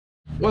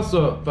What's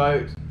up,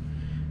 folks?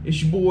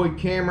 It's your boy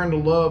Cameron, the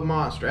Love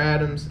Monster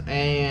Adams,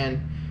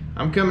 and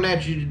I'm coming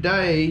at you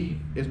today.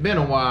 It's been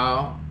a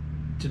while.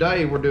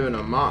 Today we're doing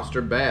a monster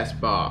bass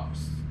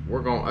box. We're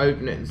gonna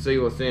open it and see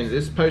what's in it.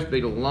 This is supposed to be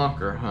the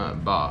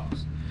Lunkerhunt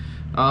box.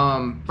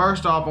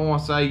 First off, I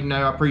want to say,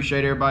 I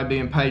appreciate everybody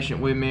being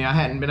patient with me. I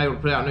hadn't been able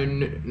to put out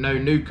no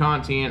new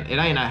content. It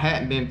ain't I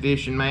hadn't been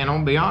fishing, man. I'm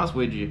gonna be honest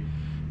with you.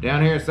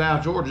 Down here in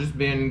South Georgia, it's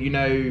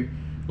been,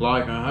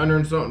 like 100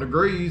 and something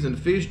degrees, and the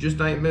fish just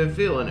ain't been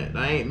feeling it. They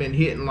ain't been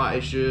hitting like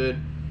they should.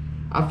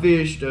 I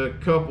fished I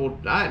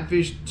hadn't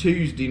fished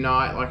Tuesday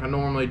night like I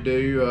normally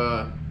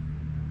do.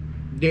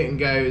 Didn't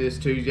go this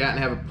Tuesday. I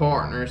didn't have a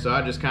partner, so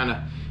I just kind of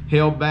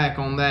held back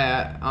on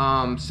that.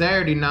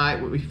 Saturday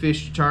night we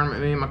fished a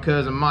tournament, me and my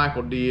cousin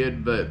Michael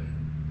did, but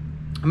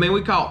I mean,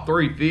 we caught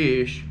 3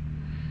 fish,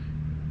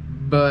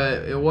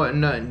 but it wasn't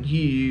nothing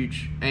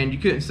huge, and you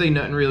couldn't see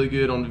nothing really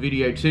good on the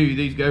video too.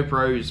 These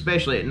GoPros,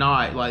 especially at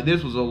night, like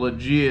this was a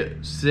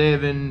legit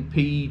 7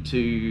 p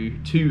to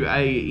 2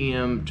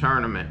 a.m.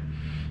 tournament,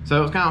 so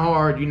it was kind of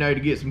hard, to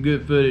get some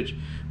good footage.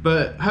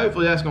 But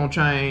hopefully that's gonna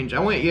change.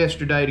 I went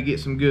yesterday to get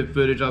some good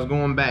footage. I was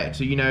going back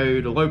to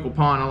the local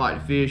pond I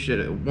like to fish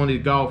at one of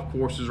these golf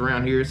courses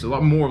around here. It's a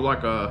lot more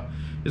of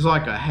it's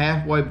like a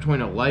halfway between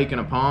a lake and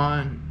a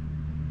pond,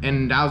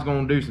 and I was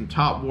gonna do some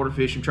top water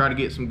fishing, try to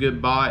get some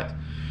good bites.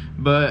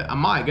 But I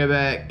might go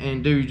back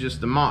and do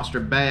just the monster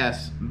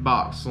bass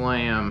box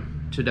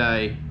slam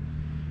today,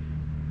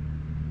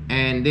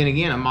 and then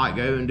again I might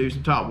go and do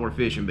some top water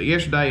fishing. But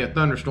yesterday a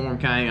thunderstorm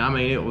came. I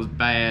mean, it was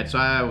bad, so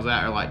I was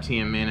out there like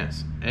 10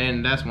 minutes,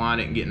 and that's why I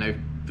didn't get no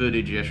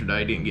footage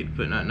yesterday. Didn't get to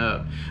put nothing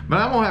up. But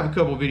I'm gonna have a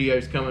couple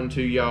videos coming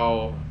to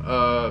y'all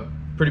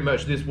pretty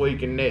much this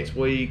week and next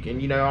week,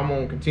 and I'm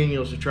gonna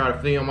continuously try to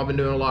film. I've been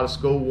doing a lot of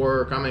school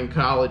work. I'm in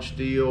college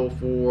still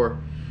for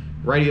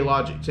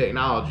radiologic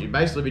technology,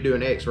 basically be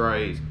doing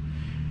x-rays.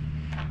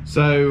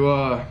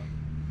 So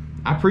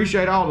I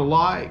appreciate all the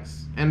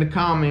likes and the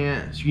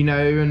comments,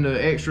 and the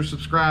extra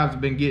subscribes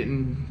I've been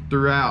getting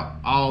throughout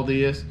all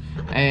this,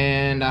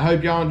 and I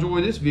hope y'all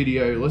enjoy this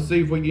video. Let's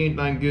see if we get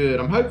anything good.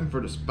 I'm hoping for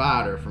the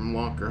spider from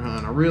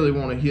Lunkerhunt. I really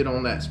want to hit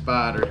on that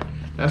spider.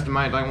 That's the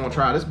main thing I want to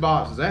try. This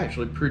box is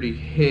actually pretty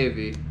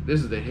heavy.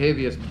 This is the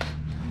heaviest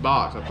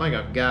box I think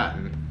I've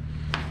gotten,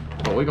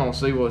 but we're gonna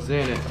see what's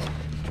in it.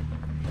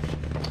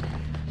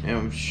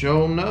 And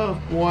sure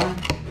enough, boy,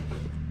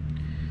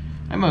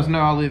 they must know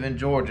I live in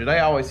Georgia. They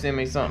always send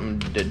me something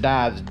that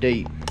dives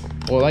deep.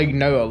 Well, they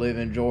know I live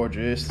in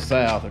Georgia. It's the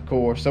South, of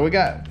course. So we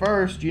got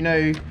first,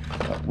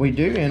 we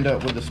do end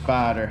up with the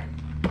spider.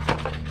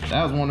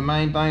 That was one of the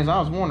main things I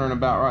was wondering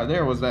about right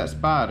there, was that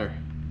spider.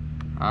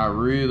 I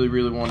really,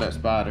 really want that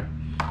spider.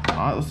 All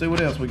right, let's see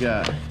what else we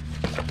got.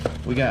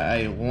 We got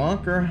a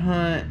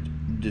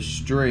Lunkerhunt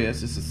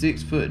Distress. It's a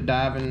 6-foot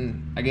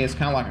diving, I guess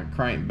kind of like a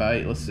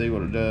crankbait. Let's see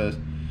what it does.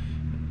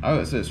 Oh,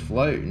 it says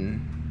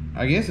floating.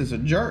 I guess it's a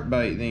jerk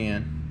bait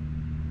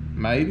then.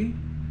 Maybe.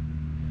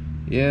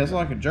 Yeah, it's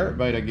like a jerk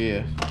bait, I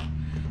guess.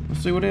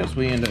 Let's see what else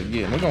we end up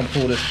getting. We're gonna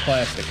pull this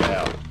plastic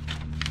out.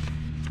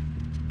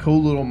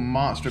 Cool little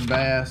monster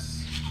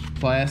bass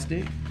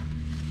plastic.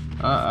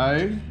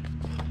 Uh-oh.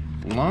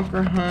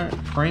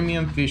 Lunkerhunt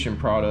premium fishing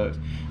products.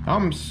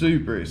 I'm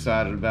super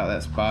excited about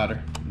that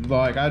spider.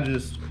 Like, I've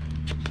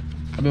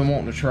been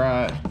wanting to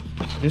try it.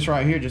 This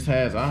right here just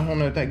has, I don't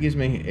know if that gives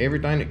me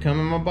everything that come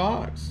in my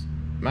box.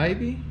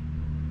 Maybe.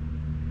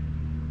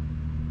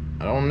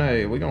 I don't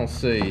know. We're gonna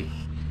see.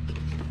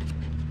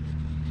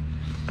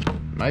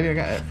 Maybe I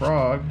got that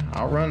frog.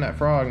 I'll run that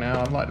frog now.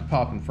 I like the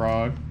popping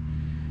frog.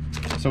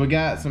 So we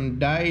got some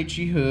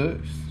Daiichi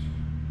hooks.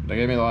 They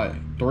gave me like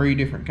 3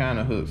 different kind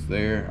of hooks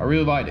there. I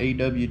really like the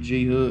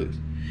EWG hooks.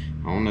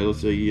 I don't know.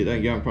 Let's see. Yeah,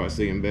 y'all can probably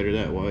see them better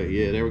that way.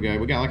 Yeah, there we go.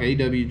 We got like an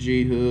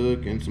EWG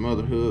hook and some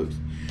other hooks.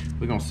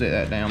 We're gonna set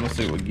that down. Let's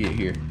see what we get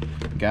here.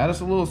 Got us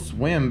a little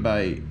swim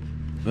bait,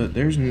 but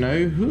there's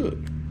no hook.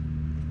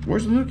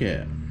 Where's the hook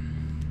at?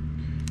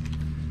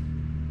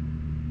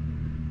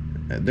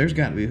 There's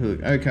got to be a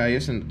hook. Okay,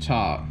 it's in the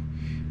top.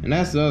 And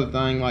that's the other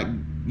thing, like,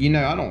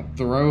 I don't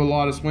throw a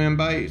lot of swim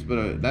baits,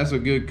 but that's a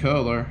good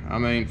color. I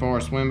mean, as far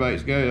as swim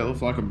baits go, that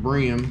looks like a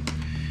brim.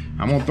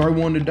 I'm gonna throw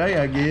one today,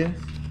 I guess.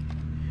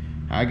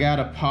 I got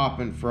a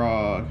popping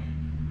frog.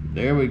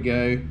 There we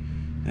go.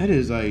 That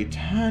is a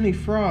tiny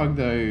frog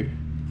though.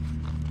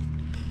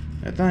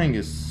 That thing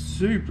is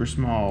super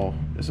small.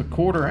 It's a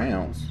 1/4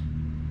 ounce.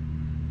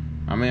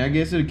 I mean, I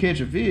guess it'll catch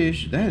a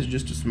fish. That is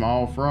just a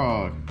small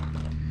frog.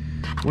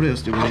 What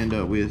else did we end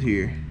up with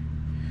here?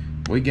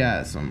 We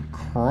got some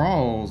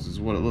crawls is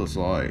what it looks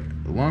like.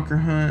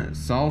 Lunkerhunt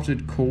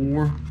salted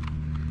core.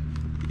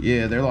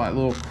 Yeah, they're like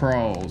little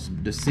crawls.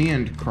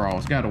 Descend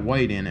crawls. Got a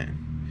weight in it.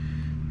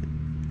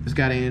 It's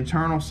got an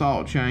internal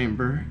salt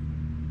chamber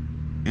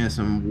and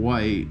some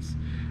weights.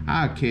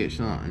 I'll catch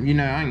something.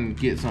 I can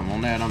get something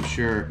on that, I'm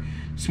sure.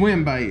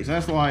 Swim baits.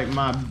 That's like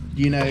my,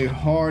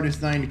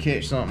 hardest thing to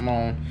catch something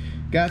on.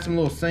 Got some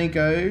little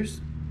Senkos.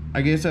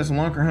 I guess that's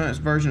Lunkerhunt's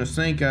version of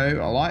Senko.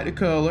 I like the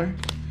color.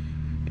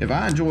 If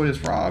I enjoy this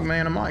frog,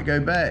 man, I might go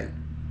back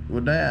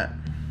with that.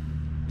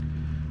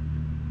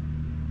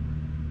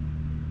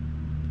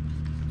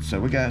 So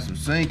we got some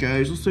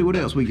Senkos. Let's see what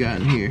else we got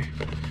in here.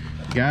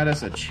 Got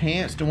us a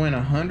chance to win a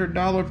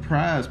 $100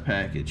 prize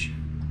package.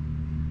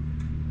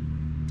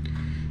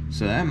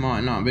 So that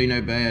might not be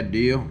no bad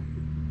deal.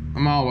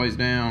 I'm always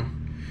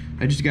down.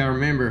 I just gotta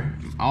remember,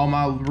 all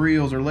my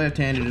reels are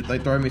left-handed if they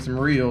throw me some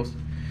reels.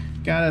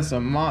 Got us a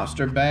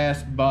Monster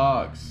Bass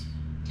box.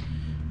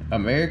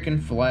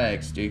 American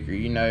flag sticker,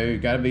 you know,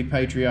 gotta be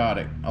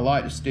patriotic. I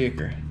like the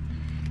sticker.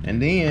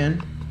 And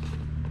then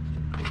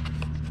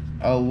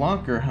a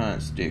Lunkerhunt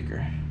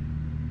sticker.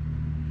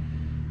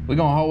 We're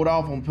gonna hold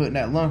off on putting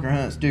that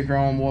Lunkerhunt sticker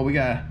on, boy. We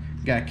gotta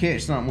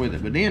catch something with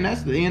it. But then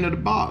that's the end of the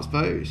box,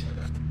 folks.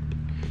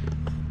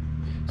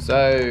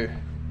 So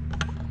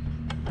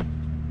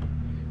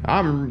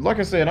like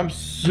I said, I'm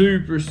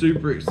super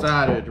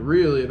excited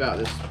really about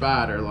this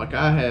spider. Like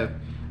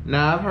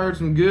I've heard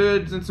some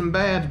goods and some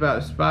bads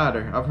about the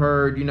spider. I've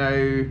heard, you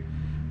know,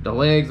 the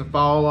legs will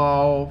fall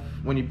off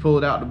when you pull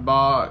it out the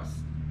box.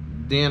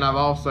 Then I've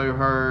also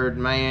heard,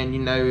 man, you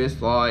know,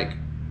 it's like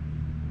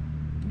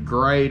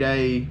grade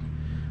A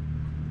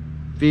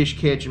fish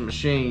catching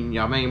machine.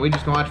 I mean, we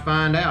just gonna have to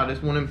find out.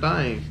 It's one of them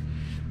things.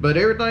 But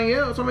everything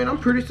else, I mean, I'm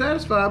pretty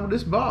satisfied with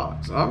this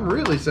box. I'm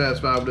really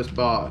satisfied with this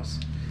box.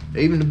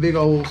 Even the big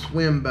old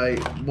swim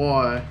bait,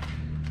 boy,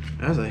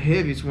 that's a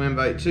heavy swim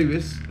bait too.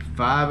 It's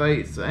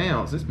 5/8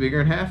 ounce. It's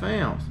bigger than ½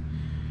 ounce.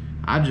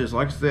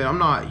 Like I said, I'm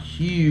not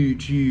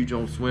huge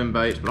on swim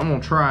baits, but I'm gonna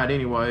try it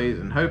anyways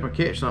and hope I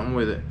catch something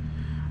with it.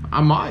 I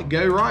might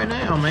go right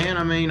now, man.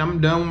 I mean, I'm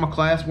done with my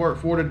class work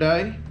for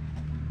today.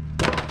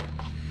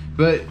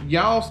 But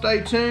y'all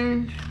stay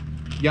tuned.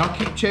 Y'all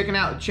keep checking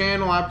out the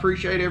channel. I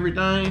appreciate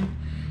everything.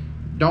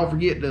 Don't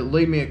forget to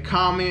leave me a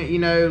comment, you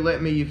know,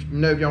 let me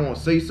know if y'all want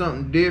to see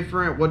something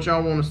different, what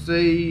y'all want to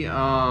see.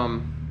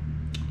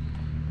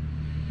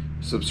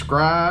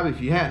 Subscribe if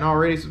you hadn't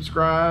already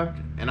subscribed.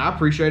 And I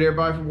appreciate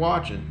everybody for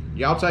watching.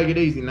 Y'all take it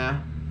easy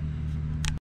now.